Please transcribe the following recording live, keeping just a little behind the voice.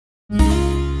Hey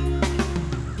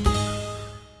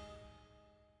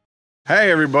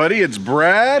everybody, it's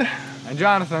Brad and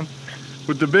Jonathan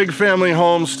with the Big Family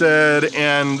Homestead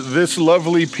and this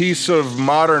lovely piece of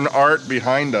modern art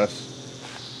behind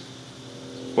us.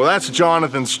 Well, that's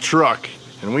Jonathan's truck,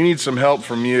 and we need some help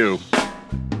from you.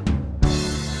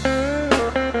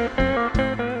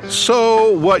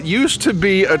 So, what used to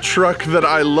be a truck that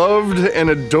I loved and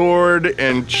adored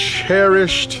and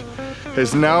cherished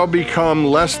has now become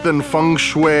less than feng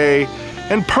shui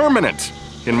and permanent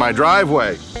in my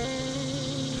driveway.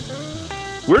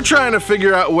 We're trying to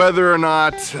figure out whether or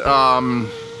not,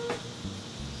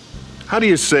 how do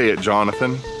you say it,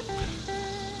 Jonathan?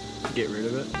 Get rid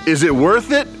of it. Is it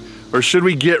worth it, or should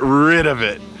we get rid of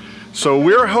it? So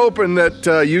we're hoping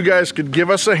that you guys could give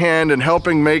us a hand in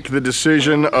helping make the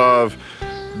decision of,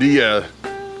 do you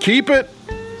keep it,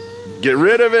 get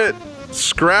rid of it,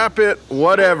 scrap it,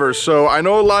 whatever. So I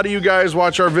know a lot of you guys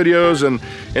watch our videos and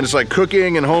it's like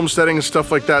cooking and homesteading and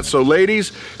stuff like that. So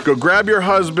ladies, go grab your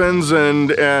husbands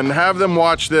and have them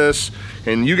watch this,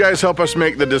 and you guys help us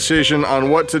make the decision on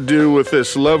what to do with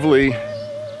this lovely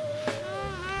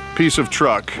piece of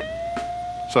truck.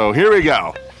 So here we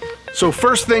go. So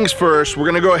first things first, we're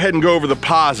gonna go ahead and go over the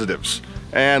positives.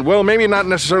 And well, maybe not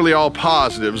necessarily all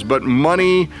positives, but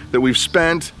money that we've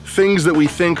spent, things that we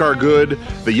think are good,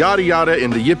 the yada yada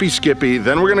and the yippee skippy.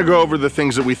 Then we're gonna go over the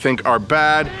things that we think are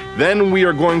bad. Then we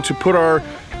are going to put our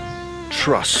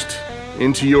trust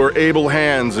into your able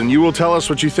hands, and you will tell us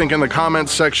what you think in the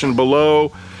comments section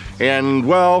below. And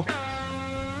well,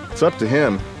 it's up to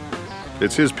him.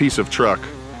 It's his piece of truck.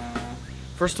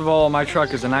 First of all, my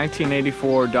truck is a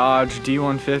 1984 Dodge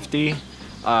D150.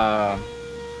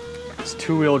 It's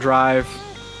two-wheel drive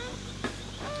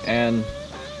and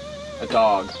a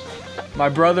dog. My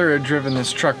brother had driven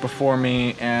this truck before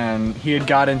me, and he had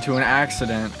got into an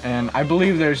accident, and I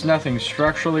believe there's nothing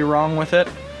structurally wrong with it,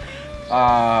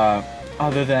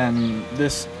 other than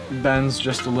this bends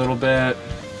just a little bit.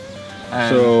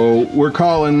 So we're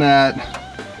calling that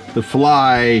the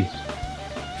fly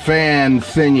fan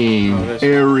thingy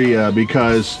area,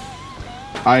 because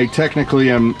I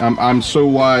technically I'm so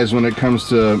wise when it comes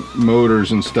to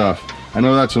motors and stuff. I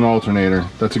know that's an alternator.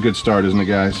 That's a good start, isn't it,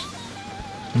 guys?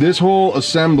 This whole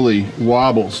assembly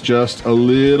wobbles just a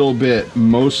little bit,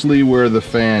 mostly where the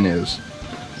fan is.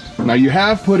 Now you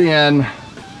have put in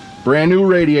brand new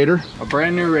radiator. A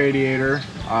brand new radiator.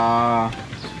 And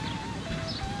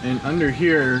under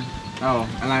here, oh,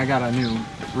 and I got a new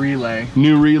relay.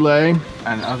 New relay.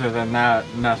 And other than that,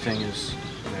 nothing is.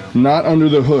 Not under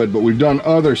the hood, but we've done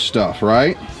other stuff,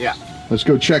 right? Yeah. Let's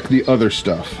go check the other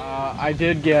stuff. I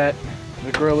did get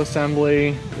the grill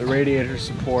assembly, the radiator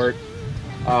support,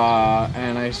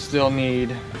 and I still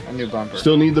need a new bumper.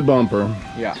 Still need the bumper.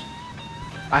 Yeah.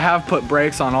 I have put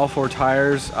brakes on all 4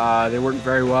 tires. They work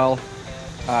very well.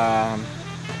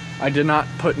 I did not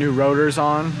put new rotors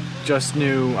on, just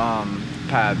new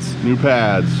pads. New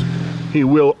pads. He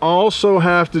will also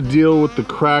have to deal with the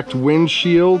cracked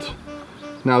windshield.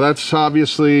 Now that's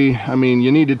obviously, I mean,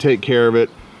 you need to take care of it,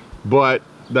 but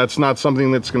that's not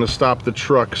something that's going to stop the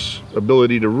truck's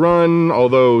ability to run,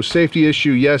 although safety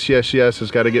issue, yes,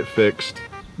 has got to get fixed.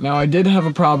 Now I did have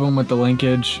a problem with the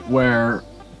linkage where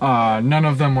none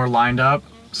of them were lined up.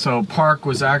 So park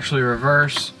was actually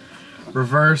reverse,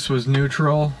 reverse was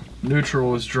neutral, neutral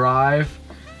was drive,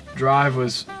 drive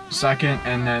was second,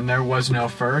 and then there was no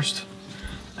first.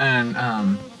 And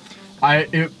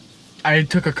I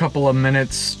took a couple of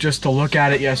minutes just to look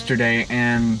at it yesterday,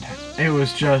 and it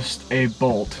was just a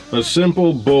bolt. A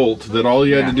simple bolt that all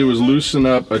you had to do was loosen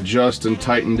up, adjust, and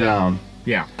tighten down.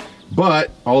 Yeah. But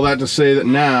all that to say that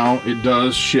now it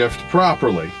does shift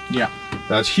properly. Yeah.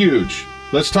 That's huge.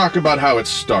 Let's talk about how it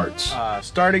starts.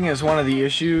 Starting is one of the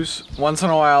issues. Once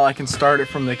in a while I can start it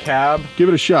from the cab. Give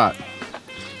it a shot.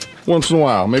 Once in a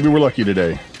while. Maybe we're lucky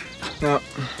today. No.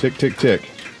 Tick, tick, tick.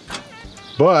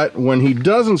 But when he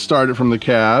doesn't start it from the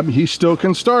cab, he still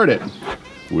can start it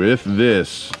with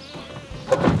this.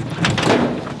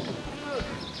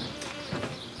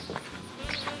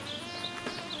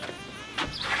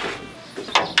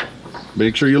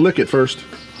 Make sure you lick it first.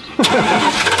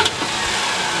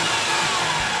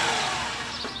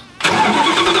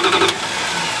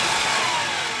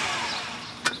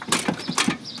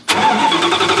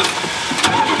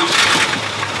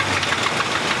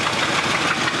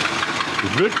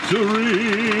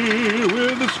 Victory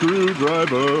with a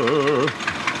screwdriver.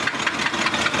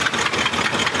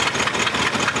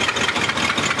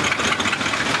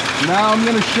 Now I'm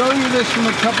going to show you this from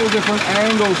a couple different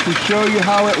angles to show you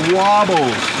how it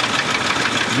wobbles.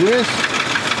 This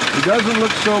It doesn't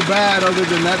look so bad other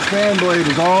than that fan blade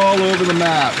is all over the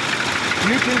map.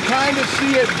 You can kind of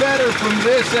see it better from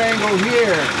this angle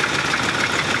here.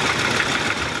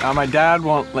 My dad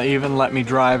won't even let me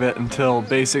drive it until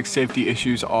basic safety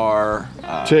issues are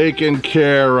taken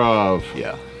care of.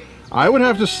 Yeah. I would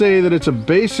have to say that it's a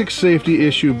basic safety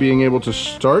issue being able to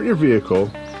start your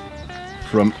vehicle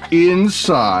from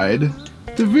inside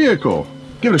the vehicle.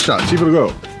 Give it a shot, see if it'll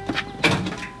go.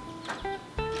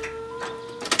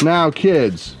 Now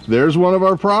kids, there's one of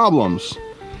our problems.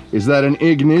 Is that an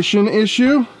ignition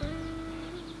issue?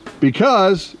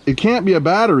 Because it can't be a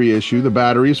battery issue, the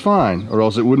battery is fine, or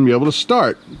else it wouldn't be able to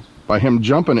start by him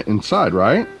jumping it inside,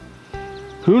 right?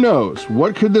 Who knows?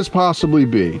 What could this possibly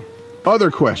be?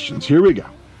 Other questions, here we go.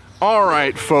 All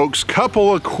right, folks,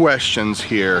 couple of questions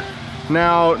here.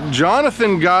 Now,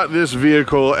 Jonathan got this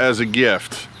vehicle as a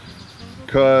gift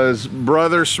because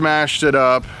brother smashed it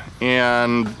up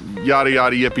and yada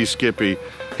yada yippee skippy.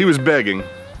 He was begging.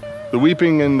 The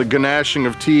weeping and the gnashing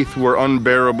of teeth were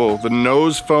unbearable. The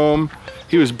nose foam,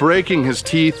 he was breaking his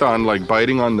teeth on like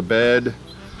biting on the bed.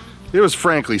 It was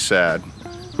frankly sad.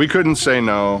 We couldn't say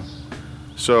no,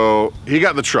 so he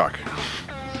got the truck.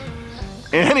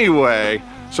 Anyway,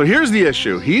 so here's the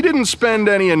issue. He didn't spend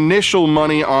any initial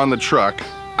money on the truck.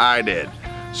 I did.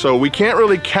 So we can't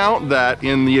really count that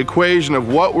in the equation of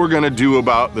what we're gonna do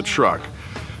about the truck.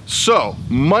 So,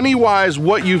 money-wise,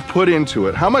 what you've put into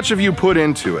it. How much have you put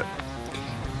into it?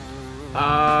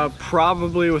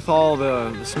 Probably with all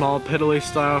the small piddly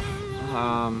stuff.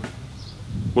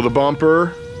 Well, the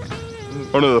bumper,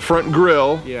 oh no, the front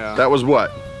grill. Yeah. That was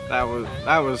what? That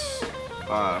was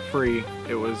free.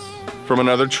 It was from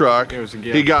another truck. It was a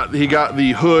gift. He got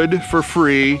the hood for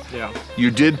free. Yeah.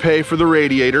 You did pay for the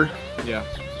radiator. Yeah.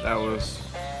 That was,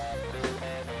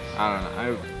 I don't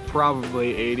know,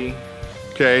 probably 80.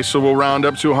 Okay, so we'll round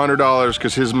up to $100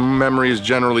 because his memory is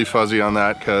generally fuzzy on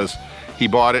that because he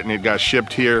bought it and it got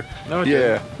shipped here. No, it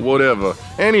yeah, didn't. Whatever.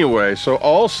 Anyway, so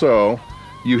also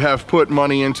you have put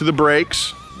money into the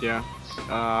brakes. Yeah.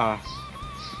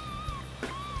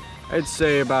 I'd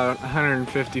say about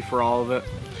 150 for all of it.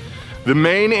 The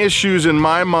main issues in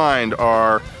my mind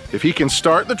are if he can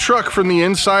start the truck from the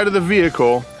inside of the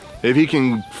vehicle, if he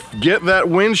can get that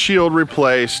windshield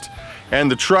replaced,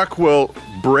 and the truck will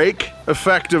brake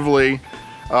effectively.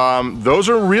 Those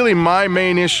are really my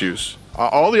main issues.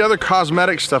 All the other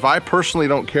cosmetic stuff I personally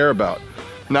don't care about.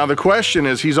 Now the question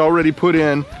is, he's already put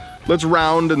in, let's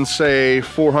round and say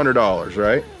 $400,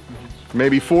 right?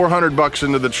 Maybe 400 bucks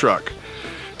into the truck.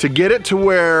 To get it to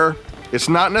where it's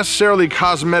not necessarily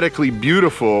cosmetically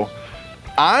beautiful,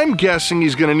 I'm guessing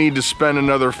he's gonna need to spend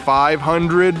another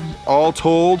 500 all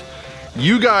told.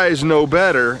 You guys know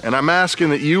better, and I'm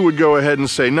asking that you would go ahead and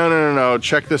say, no,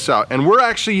 check this out. And we're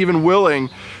actually even willing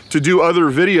to do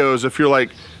other videos if you're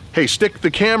like, hey, stick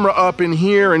the camera up in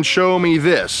here and show me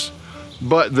this.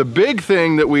 But the big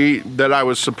thing that I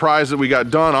was surprised that we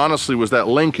got done, honestly, was that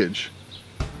linkage.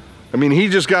 I mean, he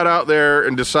just got out there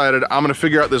and decided, I'm gonna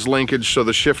figure out this linkage so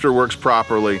the shifter works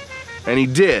properly, and he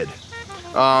did.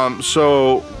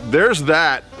 So there's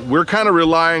that. We're kind of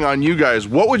relying on you guys.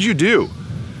 What would you do?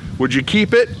 Would you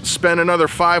keep it, spend another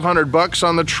 500 bucks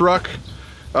on the truck,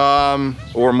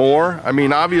 or more? I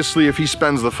mean, obviously if he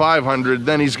spends the 500,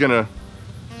 then he's gonna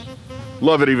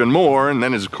love it even more, and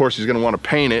then of course he's gonna wanna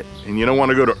paint it, and you don't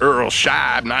wanna go to Earl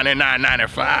Scheib,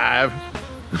 $99.95,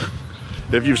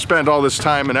 if you've spent all this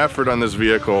time and effort on this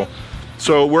vehicle.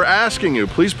 So we're asking you,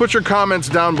 please put your comments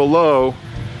down below.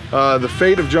 The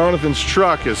fate of Jonathan's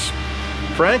truck is,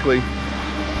 frankly,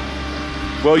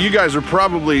 well, you guys are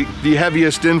probably the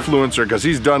heaviest influencer because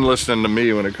he's done listening to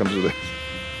me when it comes to this.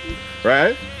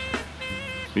 Right?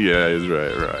 Yeah, he's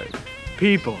right.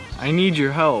 People, I need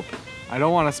your help. I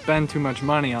don't want to spend too much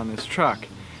money on this truck,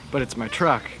 but it's my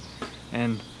truck,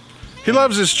 and... He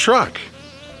loves his truck.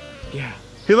 Yeah.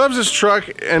 He loves his truck,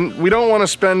 and we don't want to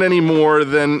spend any more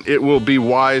than it will be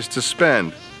wise to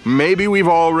spend. Maybe we've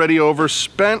already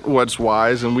overspent what's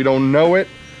wise and we don't know it.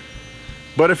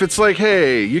 But if it's like,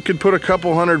 hey, you could put a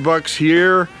couple $100 bucks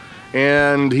here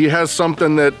and he has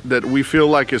something that we feel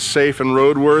like is safe and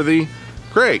roadworthy,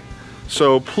 great.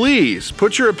 So please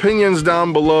put your opinions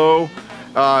down below.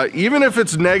 Even if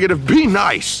it's negative, be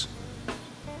nice.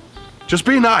 Just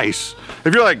be nice.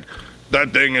 If you're like,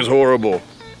 that thing is horrible,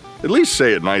 at least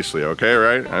say it nicely, okay,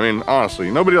 right? I mean,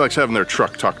 honestly, nobody likes having their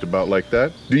truck talked about like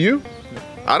that. Do you?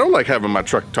 I don't like having my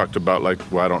truck talked about like,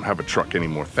 well, I don't have a truck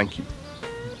anymore, thank you.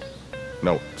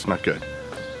 No, it's not good.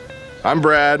 I'm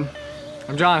Brad.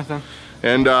 I'm Jonathan.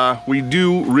 And we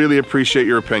do really appreciate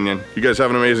your opinion. You guys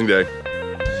have an amazing day.